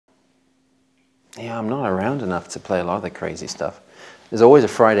Yeah, I'm not around enough to play a lot of the crazy stuff. There's always a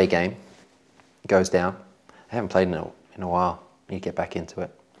Friday game. It goes down. I haven't played in a while. You get back into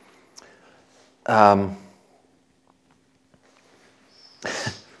it.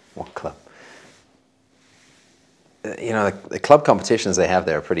 What club? You know, the club competitions they have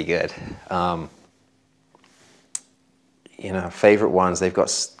there are pretty good. You know, favorite ones, they've got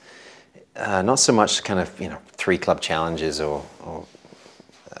not so much kind of, you know, 3 club challenges or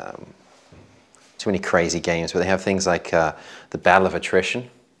too many crazy games, but they have things like the Battle of Attrition,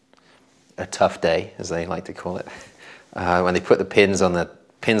 a tough day, as they like to call it, when they put the pins on the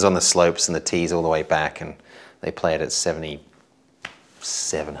slopes and the tees all the way back, and they play it at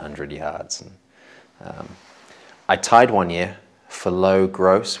 700 yards. And, I tied one year for low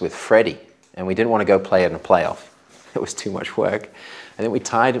gross with Freddie, and we didn't want to go play in a playoff. It was too much work. And then we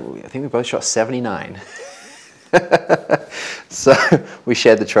tied, I think we both shot 79. So we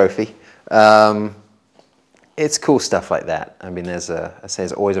shared the trophy. It's cool stuff like that. I mean, I say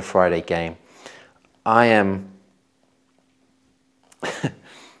there's always a Friday game. I am, I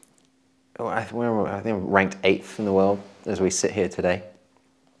think I'm ranked 8th in the world as we sit here today.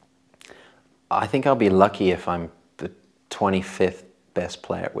 I think I'll be lucky if I'm the 25th best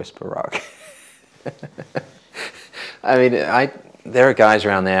player at Whisper Rock. I mean, there are guys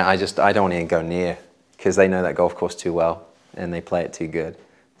around there I don't want to even go near because they know that golf course too well and they play it too good.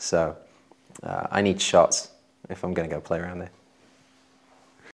 So I need shots if I'm going to go play around there.